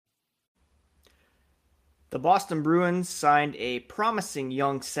The Boston Bruins signed a promising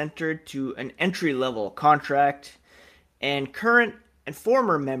young center to an entry-level contract, and current and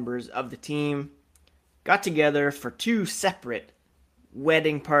former members of the team got together for two separate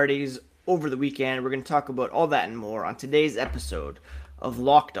wedding parties over the weekend. We're going to talk about all that and more on today's episode of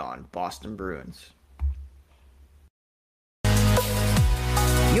Locked On Boston Bruins.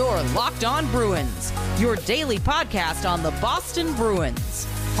 You're Locked On Bruins, your daily podcast on the Boston Bruins.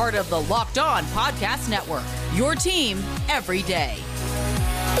 Part of the Locked On Podcast Network, your team every day.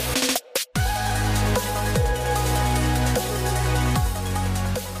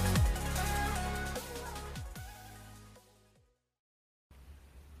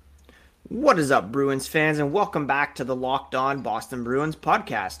 What is up, Bruins fans, and welcome back to the Locked On Boston Bruins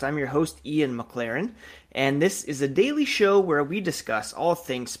podcast. I'm your host, Ian McLaren, and this is a daily show where we discuss all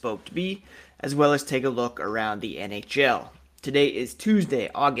things Spoke to Be, as well as take a look around the NHL. Today is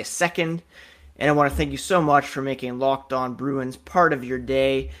Tuesday, August 2nd, and I want to thank you so much for making Locked On Bruins part of your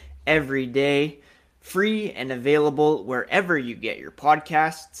day, every day, free and available wherever you get your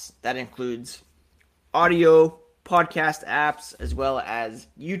podcasts. That includes audio, podcast apps, as well as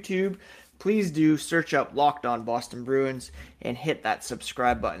YouTube. Please do search up Locked On Boston Bruins and hit that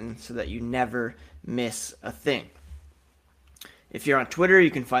subscribe button so that you never miss a thing. If you're on Twitter, you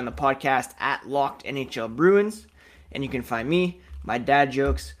can find the podcast at Locked NHL Bruins, and you can find me, my dad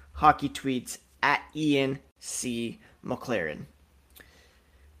jokes, hockey tweets at Ian C. McLaren.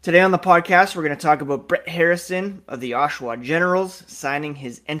 Today on the podcast, we're going to talk about Brett Harrison of the Oshawa Generals signing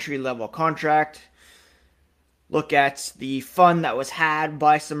his entry-level contract. Look at the fun that was had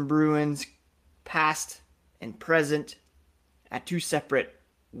by some Bruins, past and present, at two separate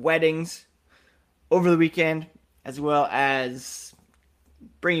weddings over the weekend, as well as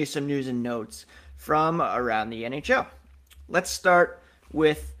bring you some news and notes from around the NHL. Let's start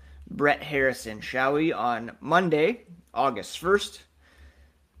with Brett Harrison, shall we? On Monday, August 1st,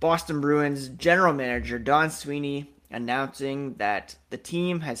 Boston Bruins general manager Don Sweeney announcing that the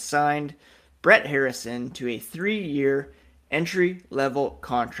team has signed Brett Harrison to a 3-year entry-level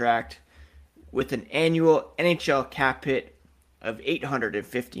contract with an annual NHL cap hit of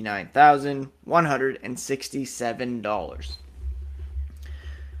 $859,167.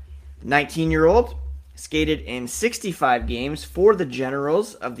 The 19-year-old skated in 65 games for the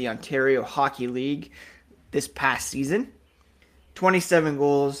Generals of the Ontario Hockey League this past season. 27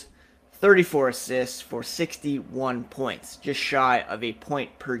 goals, 34 assists for 61 points, just shy of a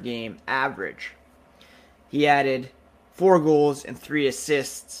point per game average. He added 4 goals and 3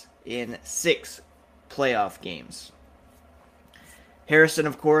 assists in 6 playoff games. Harrison,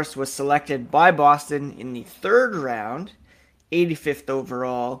 of course, was selected by Boston in the 3rd round, 85th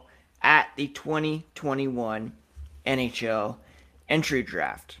overall, at the 2021 NHL entry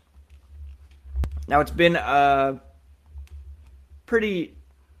draft. Now, it's been a pretty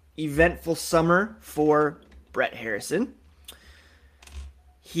eventful summer for Brett Harrison.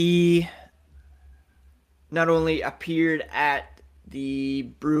 He not only appeared at the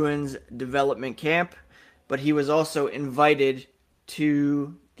Bruins development camp, but he was also invited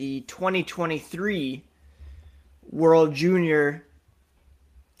to the 2023 World Junior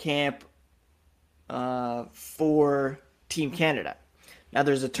camp for Team Canada. Now,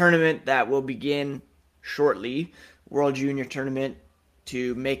 there's a tournament that will begin shortly, World Junior Tournament,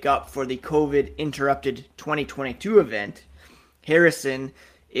 to make up for the COVID-interrupted 2022 event. Harrison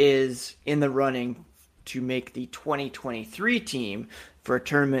is in the running to make the 2023 team for a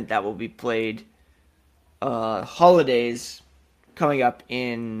tournament that will be played holidays coming up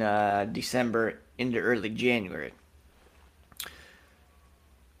in December into early January.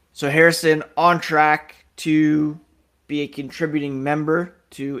 So Harrison on track to be a contributing member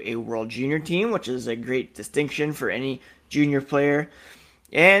to a World Junior team, which is a great distinction for any junior player.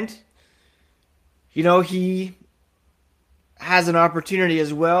 And, you know, he has an opportunity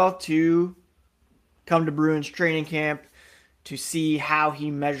as well to come to Bruins training camp to see how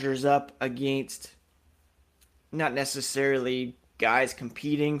he measures up against not necessarily guys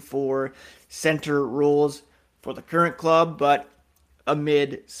competing for center roles for the current club, but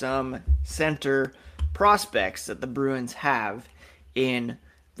amid some center prospects that the Bruins have in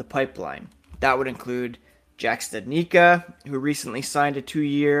the pipeline. That would include Jack Studnicka, who recently signed a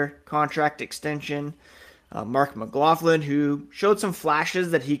 2-year contract extension. Mark McLaughlin, who showed some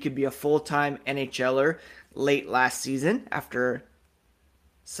flashes that he could be a full-time NHLer late last season after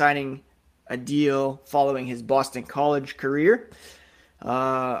signing a deal following his Boston College career.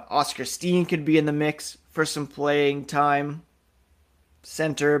 Oscar Steen could be in the mix for some playing time.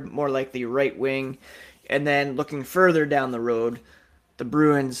 Center, more likely right wing. And then looking further down the road, the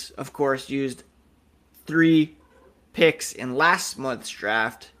Bruins, of course, used 3 picks in last month's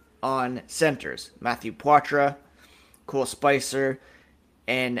draft on centers. Matthew Poitras, Cole Spicer,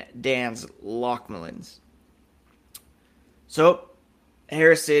 and Dan Lockmullins. So,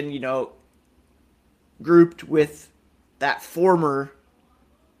 Harrison, grouped with that former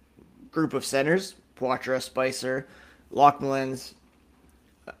group of centers, Poitras, Spicer, Lockmullins,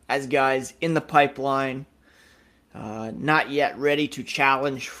 as guys in the pipeline, not yet ready to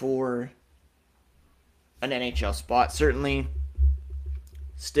challenge for an NHL spot. Certainly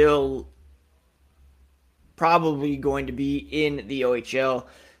still probably going to be in the OHL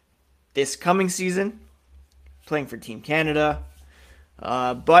this coming season, playing for Team Canada.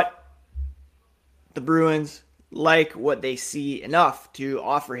 But the Bruins like what they see enough to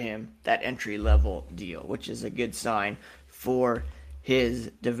offer him that entry-level deal, which is a good sign for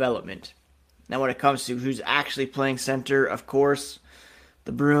his development. Now, when it comes to who's actually playing center, of course,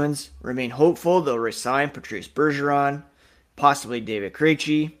 the Bruins remain hopeful they'll resign Patrice Bergeron, possibly David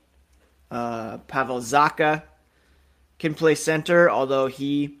Krejci. Pavel Zacha can play center, although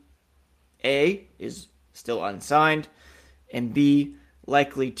he, A, is still unsigned, and B,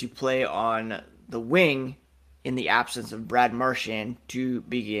 likely to play on the wing in the absence of Brad Marchand to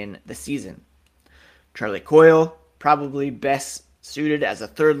begin the season. Charlie Coyle, probably best suited as a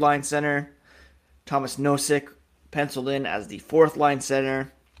third-line center. Thomas Nosek penciled in as the fourth-line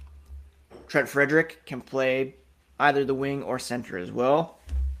center. Trent Frederick can play either the wing or center as well.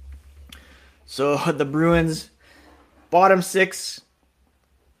 So the Bruins' bottom 6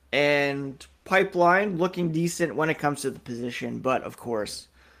 and pipeline looking decent when it comes to the position, but of course,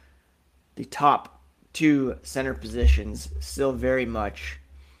 the top 2 center positions still very much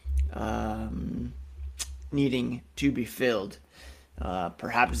needing to be filled.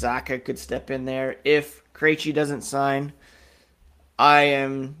 Perhaps Zacha could step in there if Krejci doesn't sign. I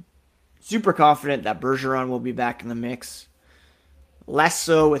am super confident that Bergeron will be back in the mix. Less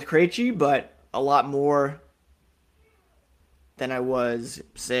so with Krejci, but a lot more than I was,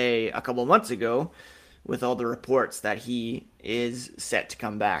 say, a couple months ago with all the reports that he is set to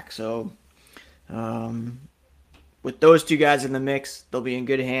come back. So, with those 2 guys in the mix, they'll be in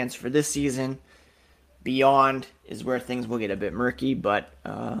good hands for this season. Beyond is where things will get a bit murky, but,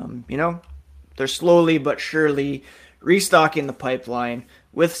 they're slowly but surely restocking the pipeline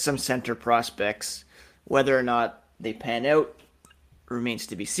with some center prospects. Whether or not they pan out remains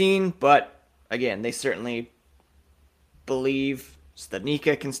to be seen, but again, they certainly believe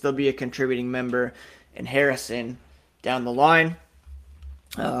Studnicka can still be a contributing member and Harrison down the line.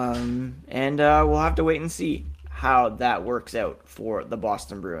 And we'll have to wait and see how that works out for the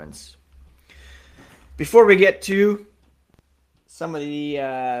Boston Bruins. Before we get to some of the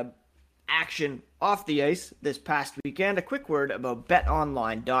action off the ice this past weekend, a quick word about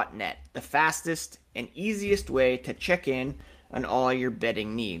betonline.net, the fastest and easiest way to check in on all your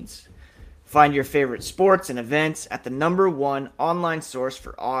betting needs. Find your favorite sports and events at the #1 online source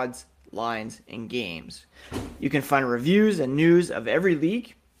for odds, lines, and games. You can find reviews and news of every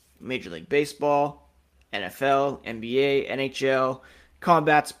league, Major League Baseball, NFL, NBA, NHL,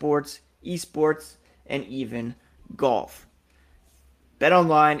 combat sports, esports, and even golf.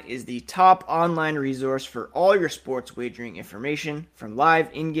 BetOnline is the top online resource for all your sports wagering information, from live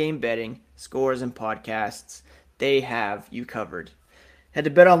in-game betting, scores, and podcasts. They have you covered. Head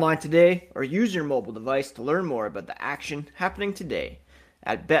to BetOnline today or use your mobile device to learn more about the action happening today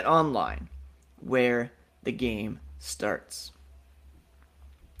at BetOnline, where the game starts.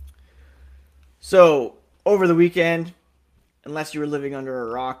 So, over the weekend, unless you were living under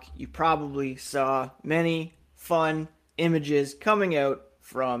a rock, you probably saw many fun images coming out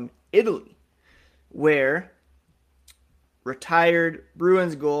from Italy, where retired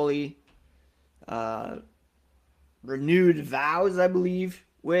Bruins goalie renewed vows, I believe,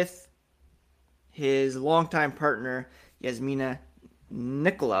 with his longtime partner, Yasmina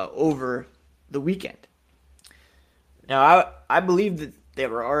Nicola, over the weekend. Now, I believe that they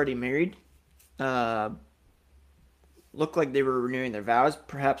were already married. Looked like they were renewing their vows.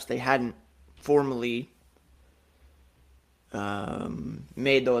 Perhaps they hadn't formally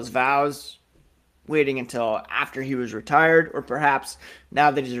made those vows, waiting until after he was retired, or perhaps now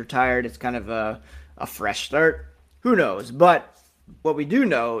that he's retired, it's kind of a fresh start. Who knows? But what we do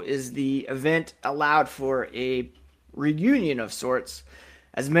know is the event allowed for a reunion of sorts,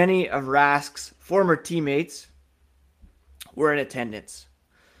 as many of Rask's former teammates were in attendance.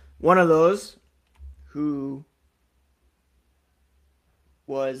 One of those who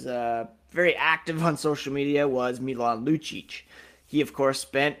was very active on social media was Milan Lucic. He, of course,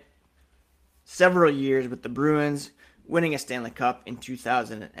 spent several years with the Bruins, winning a Stanley Cup in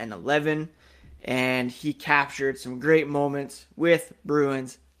 2011, and he captured some great moments with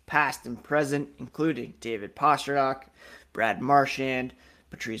Bruins past and present, including David Pastrnak, Brad Marchand,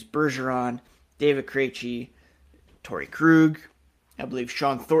 Patrice Bergeron, David Krejci, Torrey Krug. I believe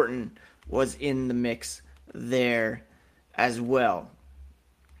Sean Thornton was in the mix there as well.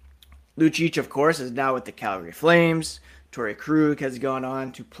 Lucic, of course, is now with the Calgary Flames. Torrey Krug has gone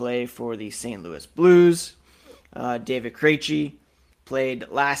on to play for the St. Louis Blues. David Krejci played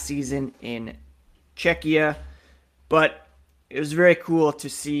last season in Czechia, but it was very cool to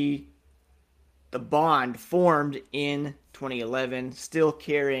see the bond formed in 2011 still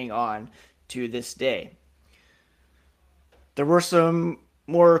carrying on to this day. There were some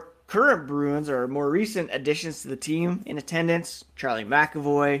more current Bruins or more recent additions to the team in attendance. Charlie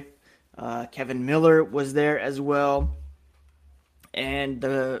McAvoy, Kevin Miller was there as well. And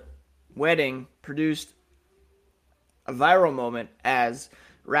the wedding produced a viral moment as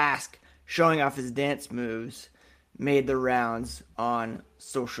Rask, showing off his dance moves, made the rounds on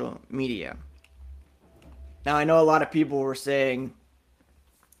social media. Now, I know a lot of people were saying,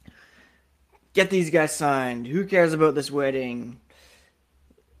 get these guys signed. Who cares about this wedding?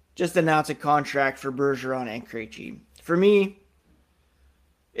 Just announce a contract for Bergeron and Krejci. For me,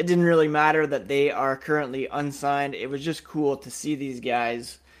 it didn't really matter that they are currently unsigned. It was just cool to see these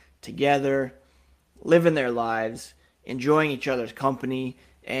guys together, living their lives, enjoying each other's company,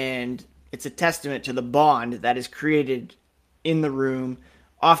 and it's a testament to the bond that is created in the room,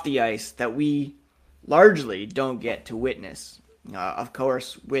 off the ice, that we largely don't get to witness. Of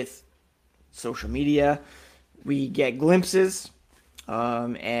course, with social media, we get glimpses,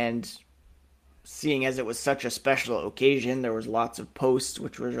 and seeing as it was such a special occasion, there was lots of posts,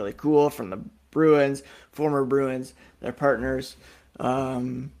 which was really cool, from the Bruins, former Bruins, their partners,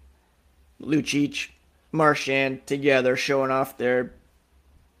 Lucic, Marchand together, showing off their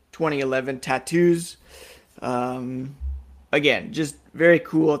 2011 tattoos. Again, just very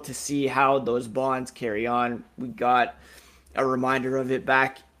cool to see how those bonds carry on. We got a reminder of it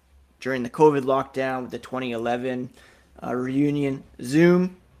back during the COVID lockdown with the 2011 reunion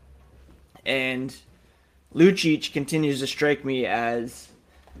Zoom. And Lucic continues to strike me as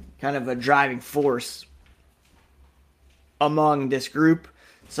kind of a driving force among this group.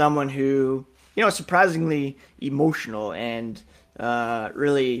 Someone who, surprisingly emotional and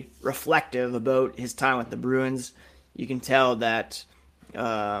really reflective about his time with the Bruins. You can tell that,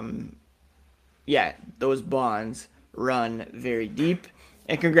 those bonds run very deep.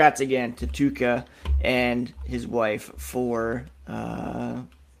 And congrats again to Tuukka and his wife for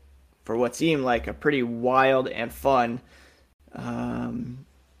what seemed like a pretty wild and fun time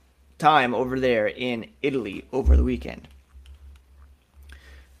over there in Italy over the weekend.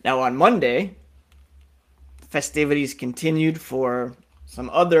 Now on Monday, festivities continued for some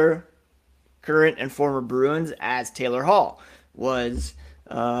other current and former Bruins, as Taylor Hall was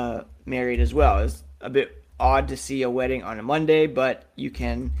married as well. It was a bit odd to see a wedding on a Monday, but you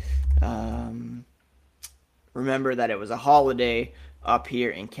can remember that it was a holiday up here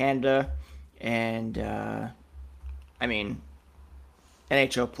in Canada, and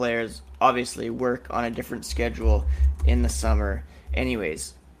NHL players obviously work on a different schedule in the summer.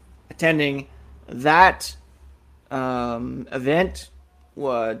 Anyways, attending that event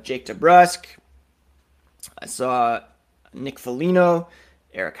was Jake DeBrusk. I saw Nick Foligno,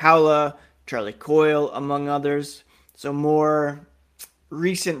 Eric Howla, Charlie Coyle, among others. So more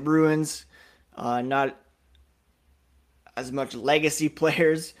recent Bruins, not as much legacy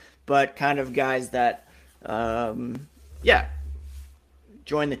players, but kind of guys that,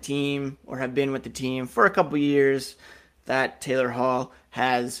 joined the team or have been with the team for a couple years that Taylor Hall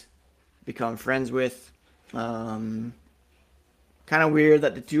has become friends with. Kind of weird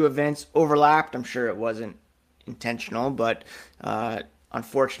that the two events overlapped. I'm sure it wasn't intentional, but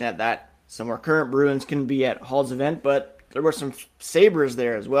unfortunate that some more current Bruins couldn't be at Hall's event, but there were some Sabres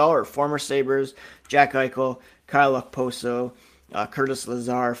there as well, or former Sabres, Jack Eichel, Kyle Okposo, Curtis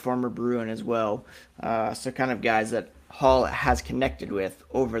Lazar, former Bruin as well. So kind of guys that Hall has connected with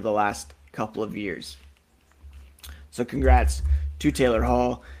over the last couple of years. So congrats to Taylor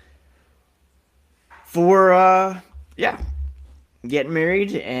Hall for, getting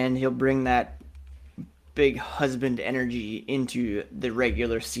married, and he'll bring that big husband energy into the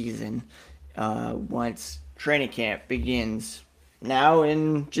regular season once training camp begins now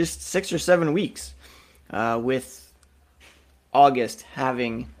in just 6 or 7 weeks, with August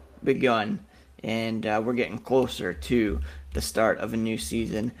having begun, and we're getting closer to the start of a new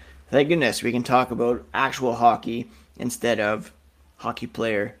season. Thank goodness we can talk about actual hockey instead of hockey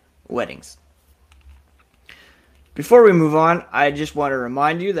player weddings. Before we move on, I just want to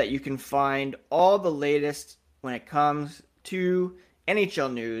remind you that you can find all the latest when it comes to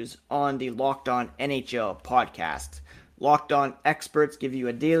NHL news on the Locked On NHL podcast. Locked On experts give you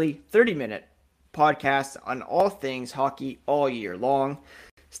a daily 30-minute podcast on all things hockey all year long.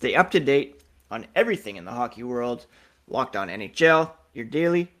 Stay up to date on everything in the hockey world. Locked On NHL, your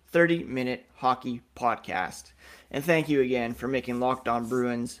daily 30-minute hockey podcast. And thank you again for making Locked On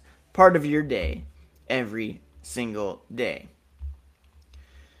Bruins part of your day every single day.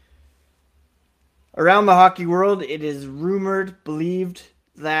 Around the hockey world, it is believed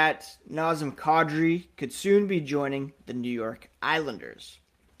that Nazem Kadri could soon be joining the New York Islanders.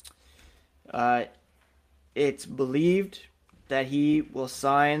 It's believed that he will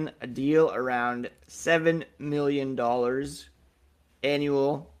sign a deal around $7 million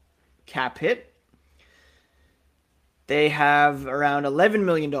annual cap hit. They have around $11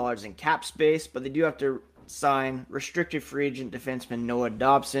 million in cap space, but they do have to sign restricted free agent defenseman Noah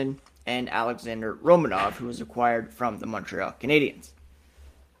Dobson and Alexander Romanov, who was acquired from the Montreal Canadiens.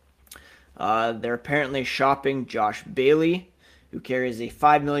 They're apparently shopping Josh Bailey, who carries a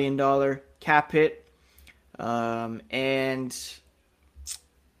 $5 million cap hit, and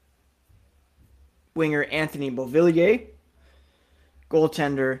winger Anthony Beauvillier,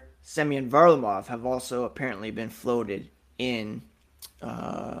 goaltender Semyon Varlamov have also apparently been floated in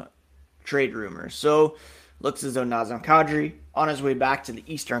trade rumors. So, looks as though Nazem Kadri, on his way back to the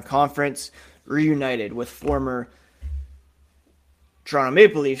Eastern Conference, reunited with former Toronto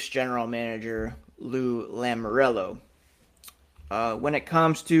Maple Leafs general manager Lou Lamoriello. When it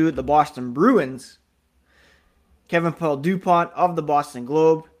comes to the Boston Bruins, Kevin Paul Dupont of the Boston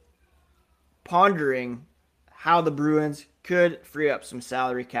Globe pondering how the Bruins could free up some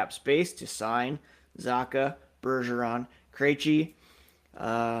salary cap space to sign Zacha, Bergeron, Krejci.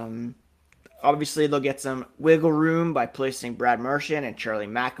 Obviously, they'll get some wiggle room by placing Brad Marchand and Charlie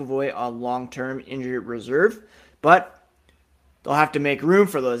McAvoy on long-term injured reserve, but they'll have to make room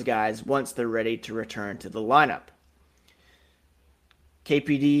for those guys once they're ready to return to the lineup.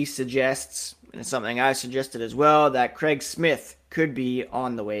 KPD suggests, and it's something I suggested as well, that Craig Smith could be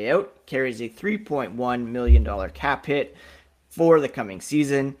on the way out, carries a $3.1 million cap hit for the coming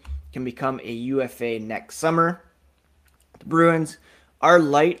season, can become a UFA next summer. The Bruins are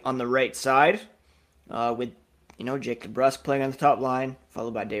light on the right side, with Jake DeBrusk playing on the top line,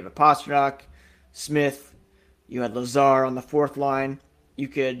 followed by David Pastrnak, Smith. You had Lazar on the fourth line. You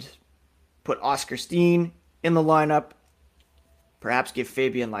could put Oscar Steen in the lineup, perhaps give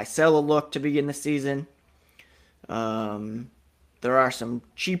Fabian Lysell a look to begin the season. There are some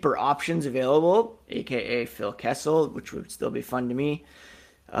cheaper options available, aka Phil Kessel, which would still be fun to me.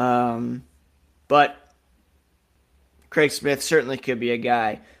 But Craig Smith certainly could be a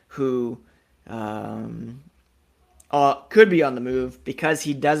guy who could be on the move because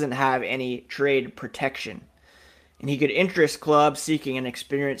he doesn't have any trade protection. And he could interest clubs seeking an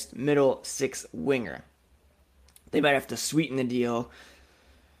experienced middle six winger. They might have to sweeten the deal,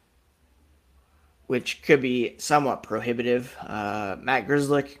 which could be somewhat prohibitive. Matt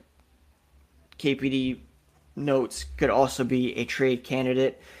Grzelcyk, KPD notes, could also be a trade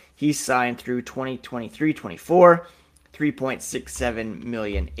candidate. He's signed through 2023-24. $3.67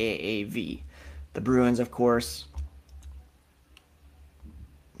 million AAV. The Bruins, of course,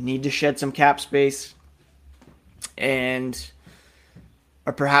 need to shed some cap space and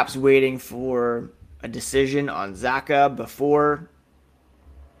are perhaps waiting for a decision on Zacha before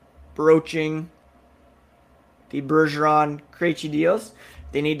broaching the Bergeron Krejci deals.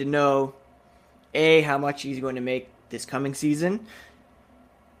 They need to know, A, how much he's going to make this coming season,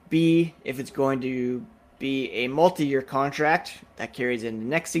 B, if it's going to be a multi-year contract that carries into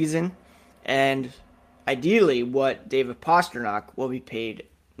next season, and ideally what David Pastrnak will be paid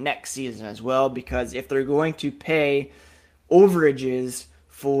next season as well, because if they're going to pay overages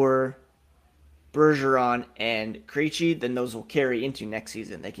for Bergeron and Krejci, then those will carry into next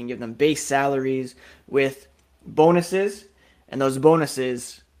season. They can give them base salaries with bonuses, and those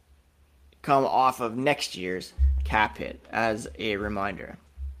bonuses come off of next year's cap hit, as a reminder.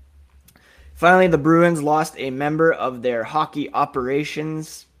 Finally, the Bruins lost a member of their hockey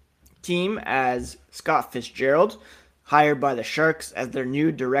operations team as Scott Fitzgerald, hired by the Sharks as their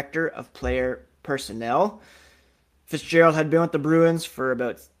new director of player personnel. Fitzgerald had been with the Bruins for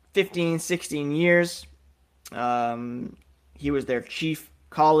about 15, 16 years. He was their chief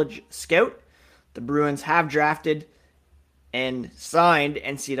college scout. The Bruins have drafted and signed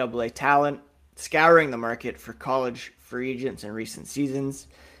NCAA talent, scouring the market for college free agents in recent seasons,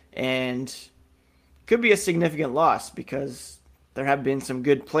 and could be a significant loss because there have been some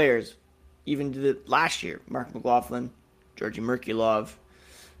good players even did it last year. Mark McLaughlin, Georgi Merkulov,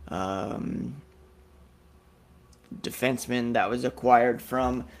 defenseman that was acquired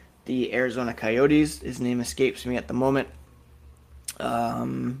from the Arizona Coyotes. His name escapes me at the moment.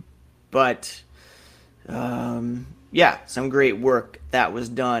 Yeah, some great work that was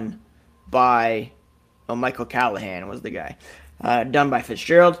done by Michael Callahan was the guy. Done by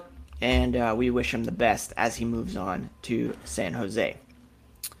Fitzgerald, and we wish him the best as he moves on to San Jose.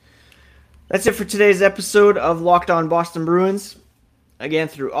 That's it for today's episode of Locked On Boston Bruins. Again,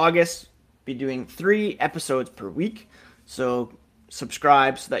 through August, be doing 3 episodes per week. So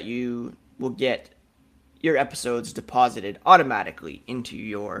subscribe so that you will get your episodes deposited automatically into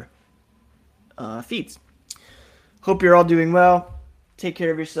your feeds. Hope you're all doing well. Take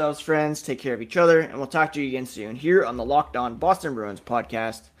care of yourselves, friends. Take care of each other. And we'll talk to you again soon here on the Locked On Boston Bruins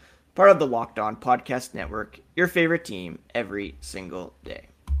podcast, part of the Locked On Podcast Network, your favorite team every single day.